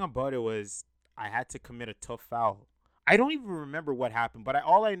 Ron. The thing about it was I had to commit a tough foul. I don't even remember what happened, but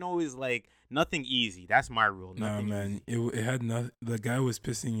all I know is like nothing easy. That's my rule. Nah, Nothing man. easy. It had nothing. The guy was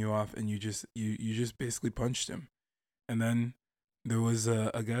pissing you off, and you just basically punched him. And then there was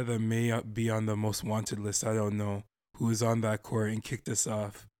a guy that may be on the most wanted list. I don't know who was on that court and kicked us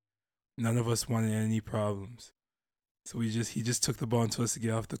off. None of us wanted any problems, so he just took the ball and told us to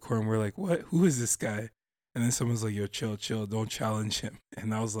get off the court. And we're like, what? Who is this guy? And then someone's like, yo, chill, chill, don't challenge him.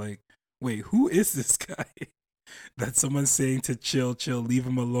 And I was like, wait, who is this guy? That someone's saying to chill, chill, leave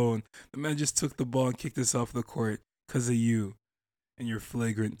him alone. The man just took the ball and kicked us off the court because of you, and you're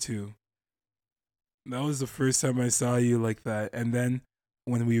flagrant too. That was the first time I saw you like that. And then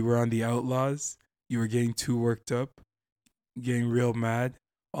when we were on the Outlaws, you were getting too worked up, getting real mad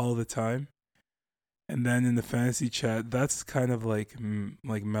all the time. And then in the fantasy chat, that's kind of like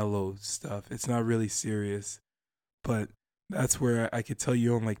like mellow stuff. It's not really serious, but that's where I could tell you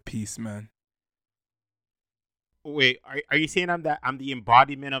don't like peace, man. Wait, are you saying I'm the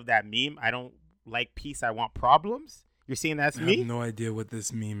embodiment of that meme? I don't like peace. I want problems. You're saying that's I have me? no idea what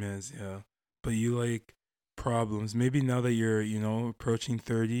this meme is, yeah. But you like problems. Maybe now that you're, approaching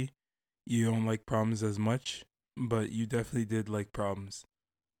 30, you don't like problems as much, but you definitely did like problems.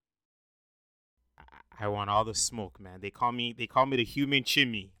 I want all the smoke, man. They call me the human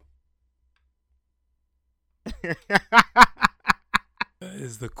chimney. That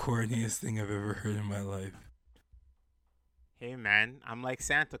is the corniest thing I've ever heard in my life. Hey, man, I'm like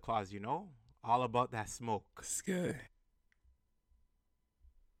Santa Claus, all about that smoke. This guy.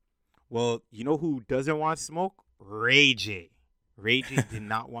 Well, you know who doesn't want smoke? Ray J. Ray J did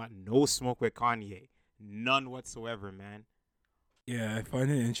not want no smoke with Kanye, none whatsoever, man. Yeah, I find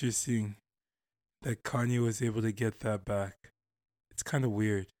it interesting that Kanye was able to get that back. It's kind of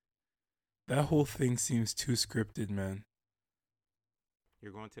weird. That whole thing seems too scripted, man.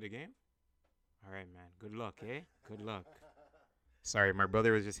 You're going to the game? All right, man. Good luck, eh? Good luck. Sorry, my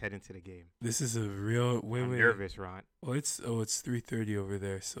brother was just heading to the game. This is a real I'm nervous, Ron. Well, it's 3:30 over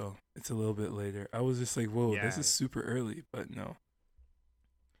there, so it's a little bit later. I was just like, whoa, this Yeah. is super early, but no.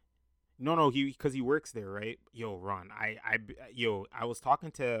 No, because he works there, right? Yo, Ron, I was talking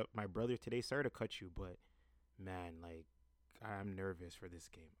to my brother today. Sorry to cut you, but man, like, I'm nervous for this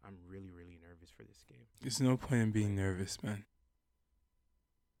game. I'm really, really nervous for this game. There's no point in being nervous, man.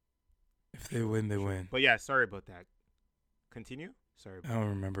 If they win, they win. But yeah, sorry about that. Continue. Sorry. I don't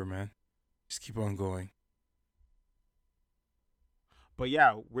remember, man. Just keep on going. But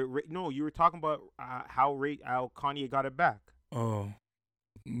yeah, no, you were talking about how Kanye got it back. Oh,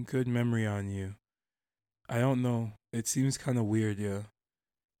 good memory on you. I don't know. It seems kind of weird, yeah.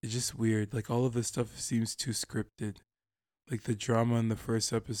 It's just weird. Like, all of this stuff seems too scripted. Like, the drama in the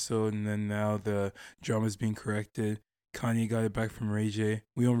first episode, and then now the drama's being corrected. Kanye got it back from Ray J.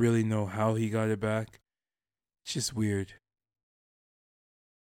 We don't really know how he got it back. It's just weird.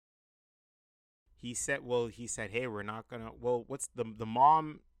 He said, hey, we're not gonna. Well, what's the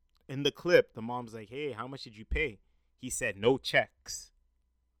mom in the clip? The mom's like, hey, how much did you pay? He said no checks.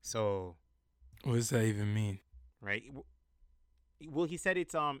 So, what does that even mean? Right. Well, he said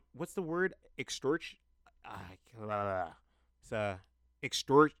it's what's the word? Extortion. It's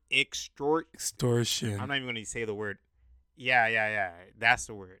extortion. I'm not even gonna say the word. Yeah. That's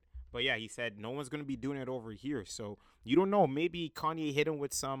the word. But yeah, he said no one's gonna be doing it over here. So you don't know. Maybe Kanye hit him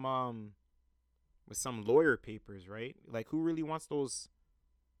with some lawyer papers, right? Like, who really wants those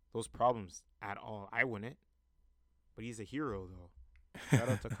problems at all? I wouldn't. But he's a hero, though. Shout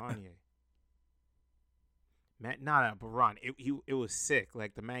out to Kanye. Man, but Ron, it was sick.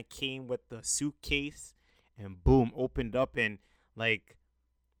 Like, the man came with the suitcase and boom, opened up, and like,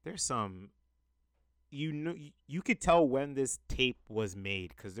 there's some, you could tell when this tape was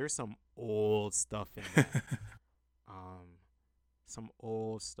made because there's some old stuff in there. Some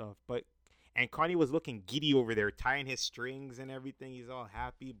old stuff, and Kanye was looking giddy over there, tying his strings and everything. He's all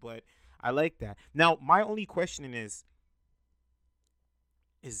happy, but I like that. Now, my only question is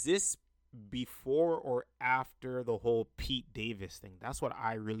this before or after the whole Pete Davis thing? That's what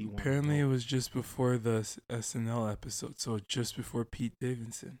I really want. Apparently, it was just before the SNL episode, so just before Pete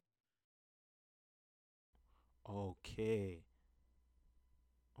Davidson. Okay.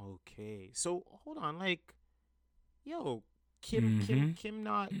 So hold on, like, yo, Kim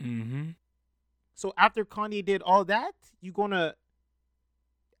not. Mm-hmm. So after Kanye did all that, you gonna?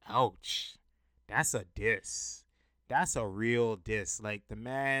 Ouch, that's a diss. That's a real diss. Like, the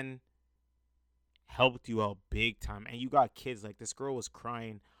man helped you out big time, and you got kids. Like, this girl was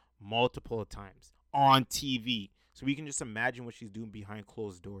crying multiple times on TV, so we can just imagine what she's doing behind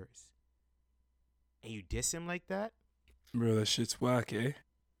closed doors. And you diss him like that, bro? That shit's whack, eh?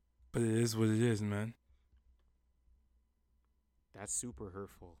 But it is what it is, man. That's super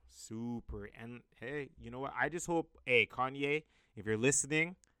hurtful. Super. And hey, you know what? I just hope, hey, Kanye, if you're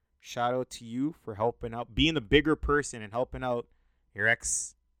listening, shout out to you for helping out, being the bigger person and helping out your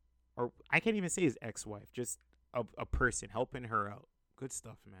ex, or I can't even say his ex-wife, just a person, helping her out. Good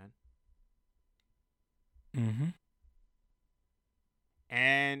stuff, man. Mm-hmm.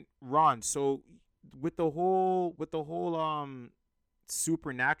 And Ron, so with the whole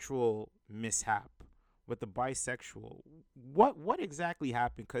supernatural mishap with the bisexual, what exactly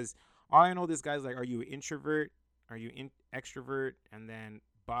happened? Because all I know, this guy's like, are you an introvert, are you extrovert, and then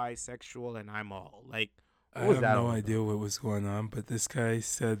bisexual, and I'm all like, I have no idea what was going on, but this guy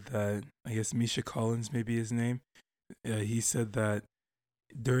said that, I guess Misha Collins may be his name. He said that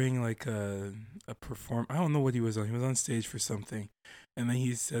during like a perform, I don't know what he was on. He was on stage for something, and then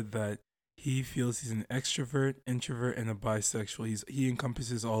he said that he feels he's an extrovert, introvert, and a bisexual. He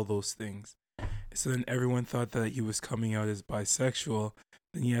encompasses all those things. So then everyone thought that he was coming out as bisexual.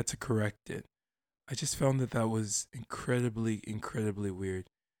 Then he had to correct it. I just found that was incredibly, incredibly weird.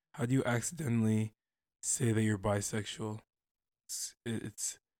 How do you accidentally say that you're bisexual?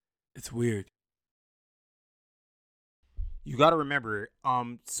 It's weird. You got to remember,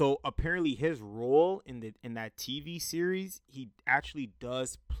 so apparently his role in that TV series, he actually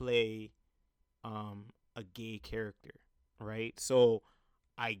does play a gay character, right? So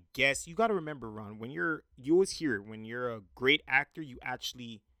I guess you got to remember, Ron, you always hear, when you're a great actor, you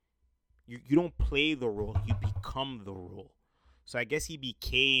actually you don't play the role, you become the role. So I guess he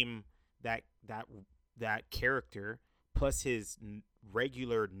became that character plus his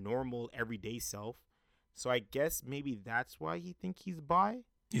regular, normal, everyday self. So I guess maybe that's why he think he's bi.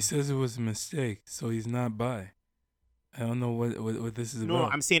 He says it was a mistake, so he's not bi. I don't know what this is No,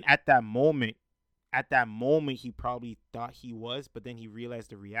 about. I'm saying at that moment, he probably thought he was, but then he realized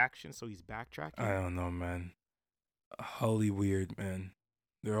the reaction, so he's I backtracking. don't know, man. Holly weird, man.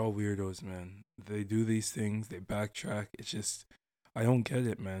 They're all weirdos, man. They do these things, they backtrack. It's just, I don't get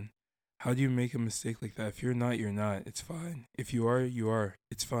it, man. How do you make a mistake like that? If you're not, you're not. It's fine. If you are, you are.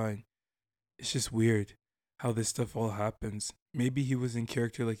 It's fine. It's just weird how this stuff all happens. Maybe he was in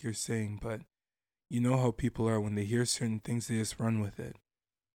character, like you're saying, but you know how people are when they hear certain things, they just run with it.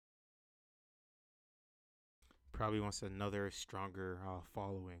 Probably wants another stronger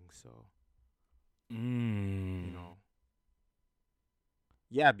following. So you Mm. know,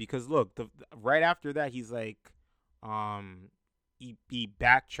 yeah. Because look, right after that, he's like, um, he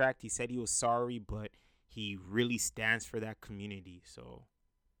backtracked. He said he was sorry, but he really stands for that community. So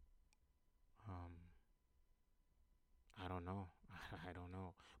um, I don't know. I don't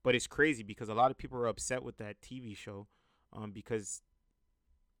know. But it's crazy because a lot of people are upset with that TV show, because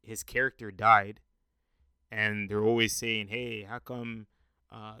his character died, and they're always saying, "Hey, how come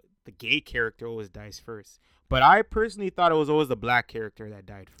the gay character always dies first?" But I personally thought it was always the black character that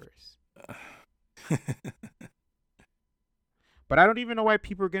died first. But I don't even know why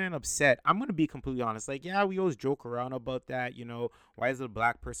people are getting upset. I'm gonna be completely honest. Like, yeah, we always joke around about that. You know, why is the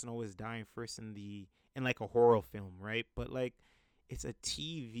black person always dying first in like a horror film, right? But like, it's a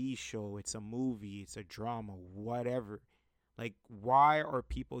TV show, it's a movie, it's a drama, whatever. Like, why are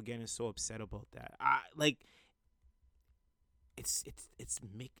people getting so upset about that? I like it's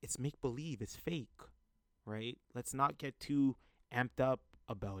make believe, it's fake, right? Let's not get too amped up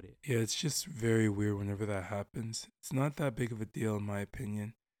about it. Yeah, it's just very weird whenever that happens. It's not that big of a deal, in my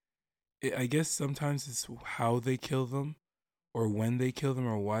opinion. I guess sometimes it's how they kill them, or when they kill them,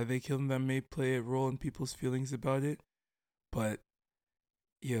 or why they kill them that may play a role in people's feelings about it. But,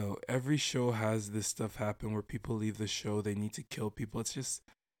 every show has this stuff happen where people leave the show, they need to kill people. It's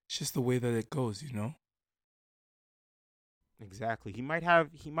just the way that it goes, you know? Exactly. He might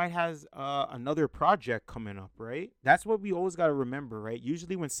has another project coming up, right? That's what we always got to remember, right?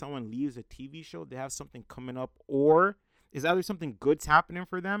 Usually when someone leaves a TV show, they have something coming up, or is either something good's happening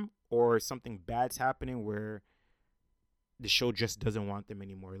for them or something bad's happening where the show just doesn't want them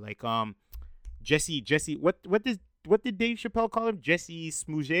anymore. Like Jesse what did Dave Chappelle call him? Jesse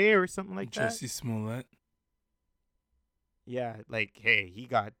Smouget or something like that? Jesse Smollett. Yeah, like hey, he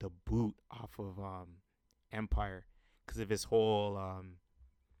got the boot off of Empire because of his whole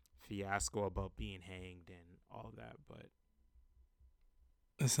fiasco about being hanged and all that. But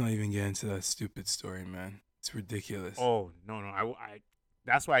Let's not even get into that stupid story, man. It's ridiculous. oh no,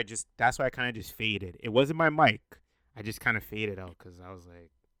 that's why I kind of just faded. It wasn't my mic. I just kind of faded out because I was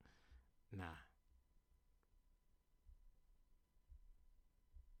like, nah.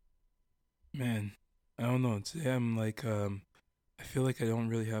 Man, I don't know. Today I'm like, I feel like I don't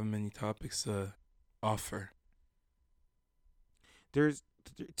really have many topics to offer. There's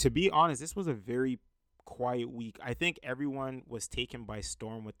to be honest, this was a very quiet week. I think everyone was taken by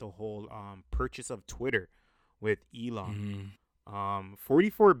storm with the whole purchase of Twitter with Elon. Mm,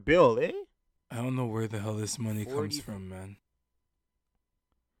 44 bill, eh? I don't know where the hell this money comes 40 from, man.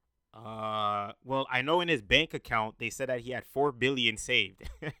 well, I know in his bank account they said that he had 4 billion saved.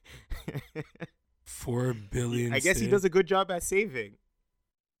 4 billion I guess he saved? does a good job at saving.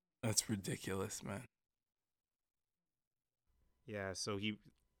 That's ridiculous, man. Yeah, so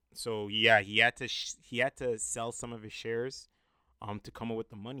yeah, he had to sell some of his shares to come up with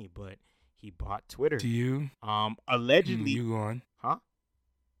the money, but he bought Do Twitter. you? Allegedly, You go on. huh?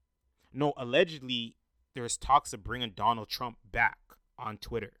 No, allegedly there's talks of bringing Donald Trump back on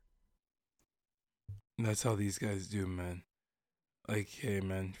Twitter. That's how these guys do, man. Like, hey,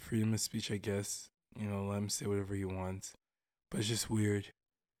 man, freedom of speech, I guess. Let him say whatever he wants. But it's just weird.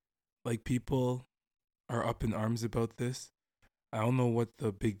 Like, people are up in arms about this. I don't know what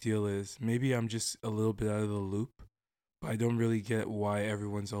the big deal is. Maybe I'm just a little bit out of the loop, but I don't really get why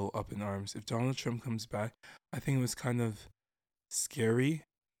everyone's all up in arms. If Donald Trump comes back, I think it was kind of scary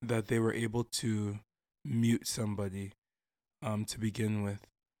that they were able to mute somebody to begin with.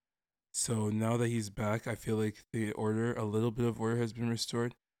 So now that he's back, I feel like a little bit of order has been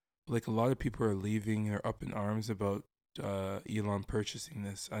restored. But like a lot of people are leaving, they're up in arms about Elon purchasing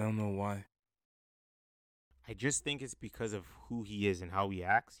this. I don't know why. I just think it's because of who he is and how he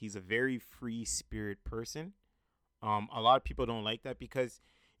acts. He's a very free spirit person. A lot of people don't like that because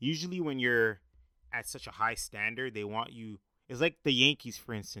usually when you're at such a high standard, they want you. It's like the Yankees,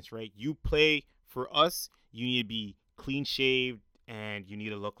 for instance, right? You play for us, you need to be clean shaved and you need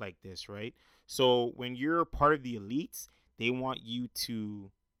to look like this, right? So when you're part of the elites, they want you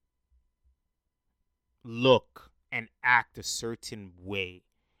to look and act a certain way.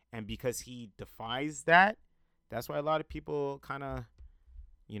 And because he defies that, that's why a lot of people kind of,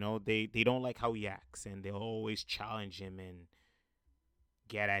 they don't like how he acts, and they'll always challenge him and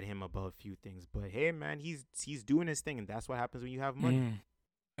get at him about a few things. But hey, man, he's doing his thing, and that's what happens when you have money.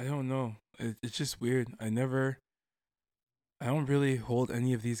 I don't know. It's just weird. I don't really hold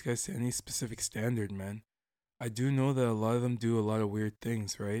any of these guys to any specific standard, man. I do know that a lot of them do a lot of weird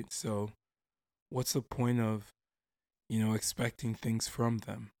things, right? So what's the point of, expecting things from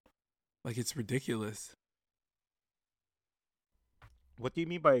them? Like, it's ridiculous. What do you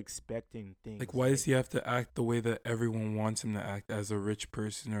mean by expecting things? Like, why does he have to act the way that everyone wants him to act as a rich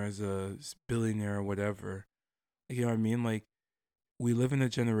person or as a billionaire or whatever? Like, you know what I mean? Like, we live in a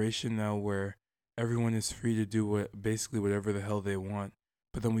generation now where everyone is free to do basically whatever the hell they want.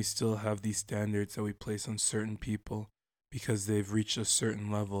 But then we still have these standards that we place on certain people because they've reached a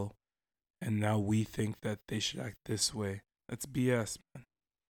certain level. And now we think that they should act this way. That's BS, man.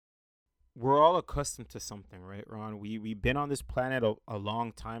 We're all accustomed to something, right, Ron? We've been on this planet a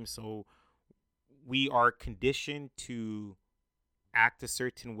long time, so we are conditioned to act a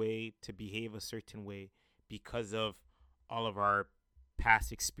certain way, to behave a certain way because of all of our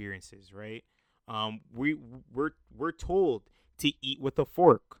past experiences, right? We're told to eat with a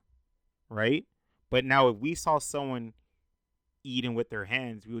fork, right? But now if we saw someone eating with their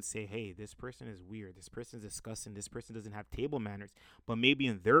hands, we would say, hey, this person is weird, this person's disgusting, this person doesn't have table manners. But maybe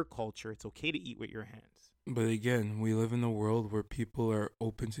in their culture it's okay to eat with your hands. But again, we live in a world where people are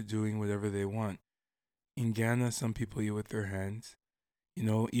open to doing whatever they want. In Ghana, some people eat with their hands.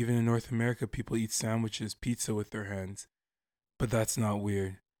 Even in North America, people eat sandwiches, pizza with their hands. But that's not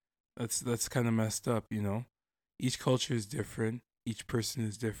weird. That's kind of messed up, Each culture is different. Each person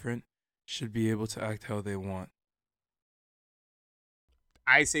is different. Should be able to act how they want.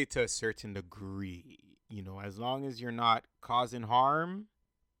 I say to a certain degree, as long as you're not causing harm,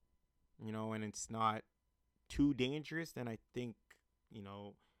 and it's not too dangerous, then I think,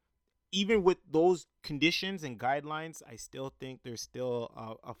 even with those conditions and guidelines, I still think there's still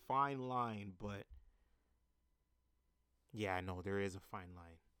a fine line. But yeah, no, there is a fine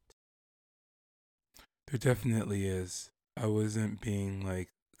line. There definitely is. I wasn't being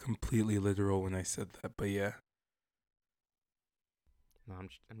completely literal when I said that, but yeah. No,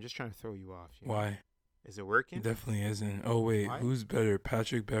 I'm just trying to throw you off. Why? Is it working? It definitely isn't. Oh wait, why? Who's better,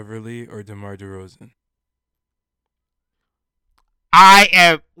 Patrick Beverley or DeMar DeRozan? I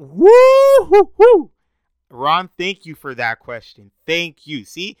am woo. Ron, thank you for that question. Thank you.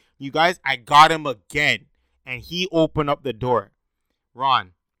 See, you guys, I got him again, and he opened up the door.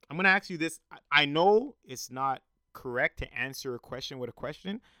 Ron, I'm gonna ask you this. I know it's not correct to answer a question with a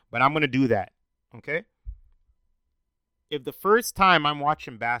question, but I'm gonna do that. Okay? If the first time I'm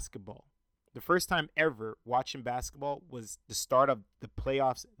watching basketball, the first time ever watching basketball was the start of the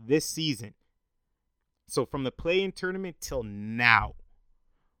playoffs this season. So from the play-in tournament till now,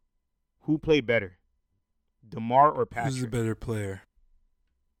 who played better? DeMar or Patrick? Who's the better player?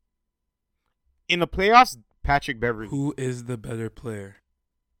 In the playoffs, Patrick Beverley. Who is the better player?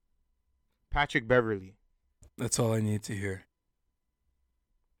 Patrick Beverley. That's all I need to hear.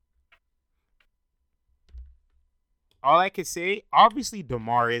 All I can say, obviously,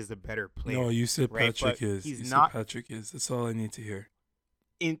 DeMar is the better player. No, you said Patrick is. He's not. Said Patrick is. That's all I need to hear.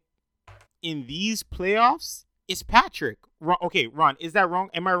 In these playoffs, it's Patrick. Okay, Ron, is that wrong?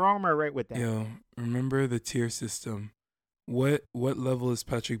 Am I wrong or am I right with that? Yo, remember the tier system. What level is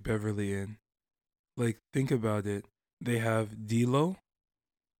Patrick Beverley in? Think about it. They have D'Lo.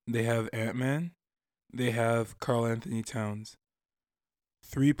 They have Ant-Man. They have Karl Anthony Towns.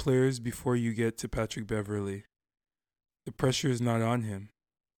 3 players before you get to Patrick Beverley. The pressure is not on him.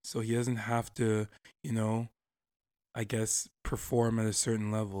 So he doesn't have to, I guess, perform at a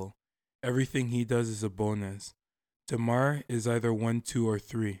certain level. Everything he does is a bonus. DeMar is either 1, 2, or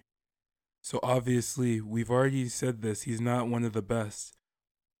 3. So obviously, we've already said this. He's not one of the best.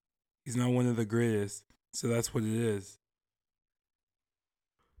 He's not one of the greatest. So that's what it is.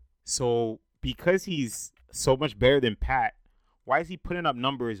 So because he's so much better than Pat, why is he putting up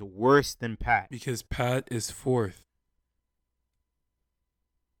numbers worse than Pat? Because Pat is 4th.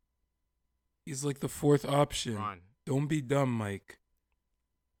 He's like the 4th option. Ron. Don't be dumb, Mike.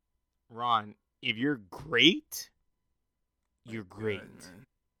 Ron, if you're great, you're great. God,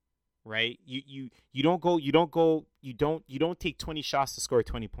 right? You don't take 20 shots to score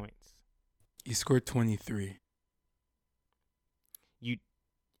 20 points. He scored 23.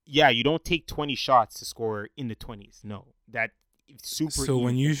 You don't take 20 shots to score in the 20s. No. That super So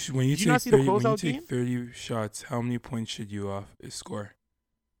when you take 30 shots, how many points should you score?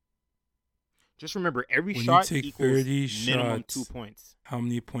 Just remember, every When you shot take equals 30 minimum 2 shots, points. how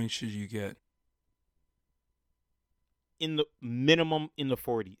many points should you get? In the minimum in the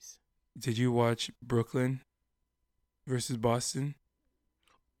 40s. Did you watch Brooklyn versus Boston?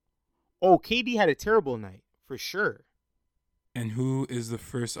 Oh, KD had a terrible night for sure. And who is the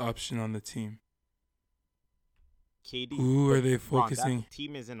first option on the team? KD. Who But, are they Ron, focusing? that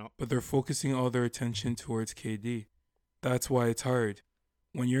team isn't. But they're focusing all their attention towards KD. That's why it's hard.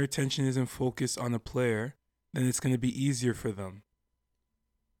 When your attention isn't focused on a player, then it's going to be easier for them.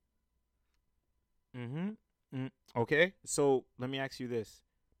 Okay, so let me ask you this: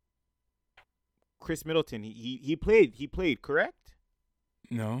 Chris Middleton, he played, correct?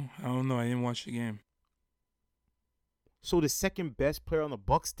 No, I don't know. I didn't watch the game. So the second best player on the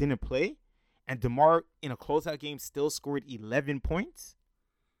Bucks didn't play, and DeMar in a closeout game still scored 11 points.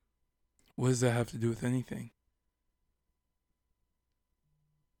 What does that have to do with anything?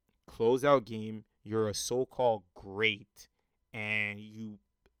 Closeout game, you're a so-called great, and you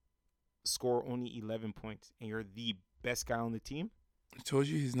score only 11 points, and you're the best guy on the team. I told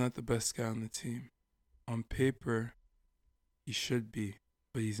you he's not the best guy on the team. On paper, he should be,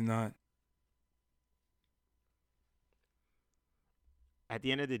 but he's not. At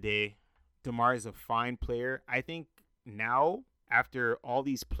the end of the day, DeMar is a fine player. I think now, after all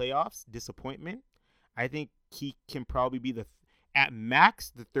these playoffs disappointment, I think he can probably be at max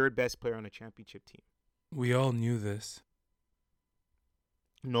the third best player on a championship team. We all knew this.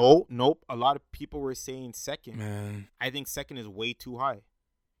 Nope. A lot of people were saying second. Man, I think second is way too high.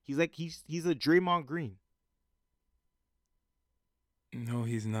 He's a Draymond Green. no,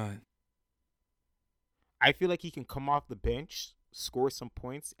 he's not. I feel like he can come off the bench, score some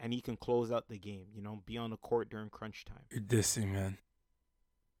points, and he can close out the game. Be on the court during crunch time. You're dissing, man.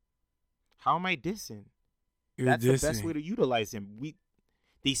 How am I dissing? That's the best way to utilize him.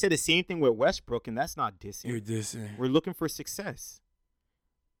 They said the same thing with Westbrook, and that's not dissing. You're dissing. We're looking for success.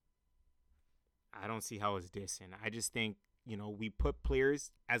 I don't see how it's dissing. I just think, we put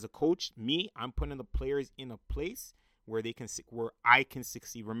players as a coach. I'm putting the players in a place where I can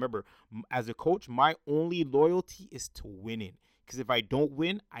succeed. Remember, as a coach, my only loyalty is to winning. Because if I don't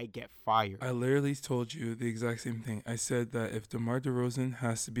win, I get fired. I literally told you the exact same thing. I said that if DeMar DeRozan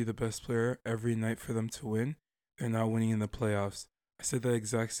has to be the best player every night for them to win, they're not winning in the playoffs. I said that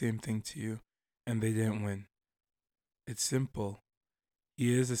exact same thing to you, and they didn't win. It's simple.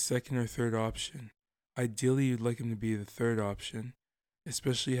 He is a second or third option. Ideally, you'd like him to be the third option,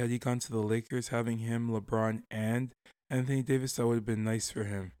 especially had he gone to the Lakers, having him, LeBron, and Anthony Davis. That would have been nice for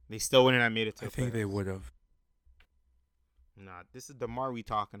him. They still wouldn't have made it to the I think playoffs. they would have. Nah, this is DeMar we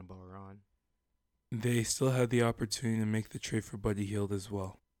talking about, Ron. They still had the opportunity to make the trade for Buddy Hield as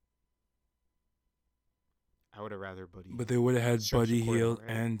well. I would have rather Buddy. But they would have had Stretch the Buddy court Hield out,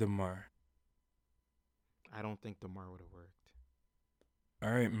 right? and DeMar. I don't think DeMar would have worked. All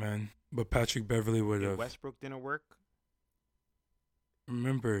right, man. But Patrick Beverly would If have. Westbrook didn't work.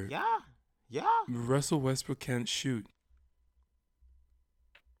 Remember, Yeah. Russell Westbrook can't shoot.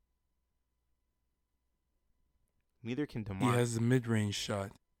 Neither can He DeMar. has the mid-range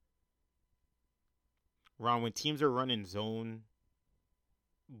shot. Ron, when teams are running zone,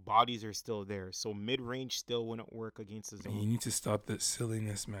 bodies are still there. So mid-range still wouldn't work against the And you zone. need to stop that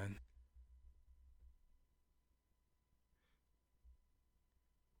silliness, man.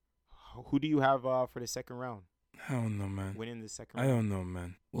 Who do you have for the second round? I don't know, man. Winning the second I round? don't know,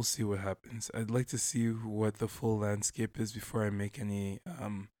 man. We'll see what happens. I'd like to see what the full landscape is before I make any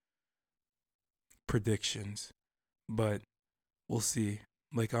predictions. But we'll see.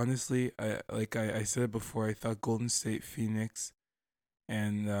 Like, honestly, I said before, I thought Golden State, Phoenix,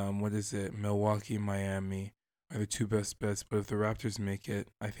 and Milwaukee, Miami are the two best bets. But if the Raptors make it,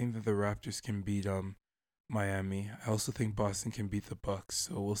 I think that the Raptors can beat Miami. I also think Boston can beat the Bucks.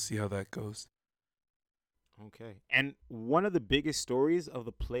 So we'll see how that goes. Okay. And one of the biggest stories of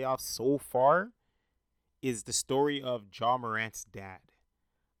the playoffs so far is the story of Ja Morant's dad.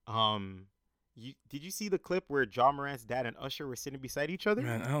 Did you see the clip where Ja Morant's dad and Usher were sitting beside each other?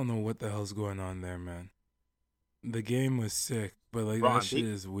 Man, I don't know what the hell's going on there, man. The game was sick, but like Ron, that shit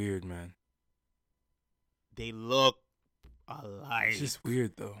is weird, man. They look alike. It's just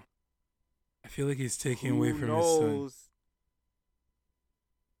weird though. I feel like he's taking away Who from his son. knows?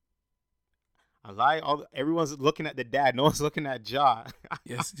 A lie. Everyone's looking at the dad. No one's looking at Ja.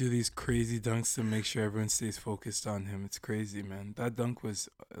 He has to do these crazy dunks to make sure everyone stays focused on him. It's crazy, man. That dunk was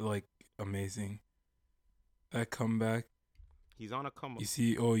like amazing. That comeback. He's on a come up. You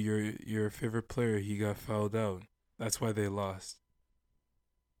see, your favorite player, he got fouled out. That's why they lost.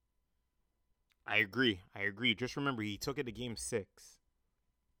 I agree. Just remember, he took it to game 6.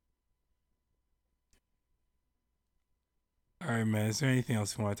 All right, man. Is there anything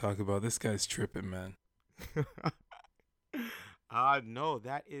else you want to talk about? This guy's tripping, man. No,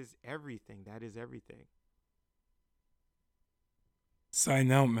 that is everything. That is everything.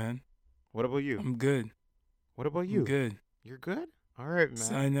 Sign out, man. What about you? I'm good. What about you? I'm good. You're good? All right, man.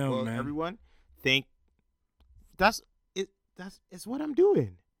 Sign out, well, man. Everyone, that's it. That's what I'm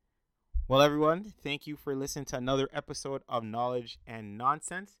doing. Well, everyone, thank you for listening to another episode of Knowledge and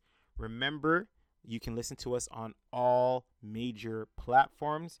Nonsense. Remember, you can listen to us on all major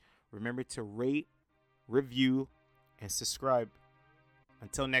platforms. Remember to rate, review, and subscribe.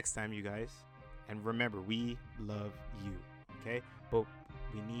 Until next time, you guys. And remember, we love you. Okay? But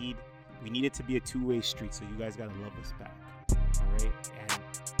we need it to be a two-way street, so you guys gotta love us back. All right? And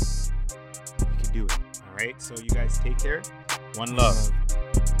you can do it. All right? So you guys take care. One love.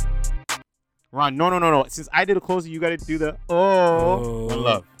 Ron, no. Since I did a closing, you gotta do the one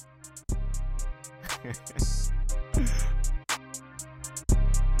love.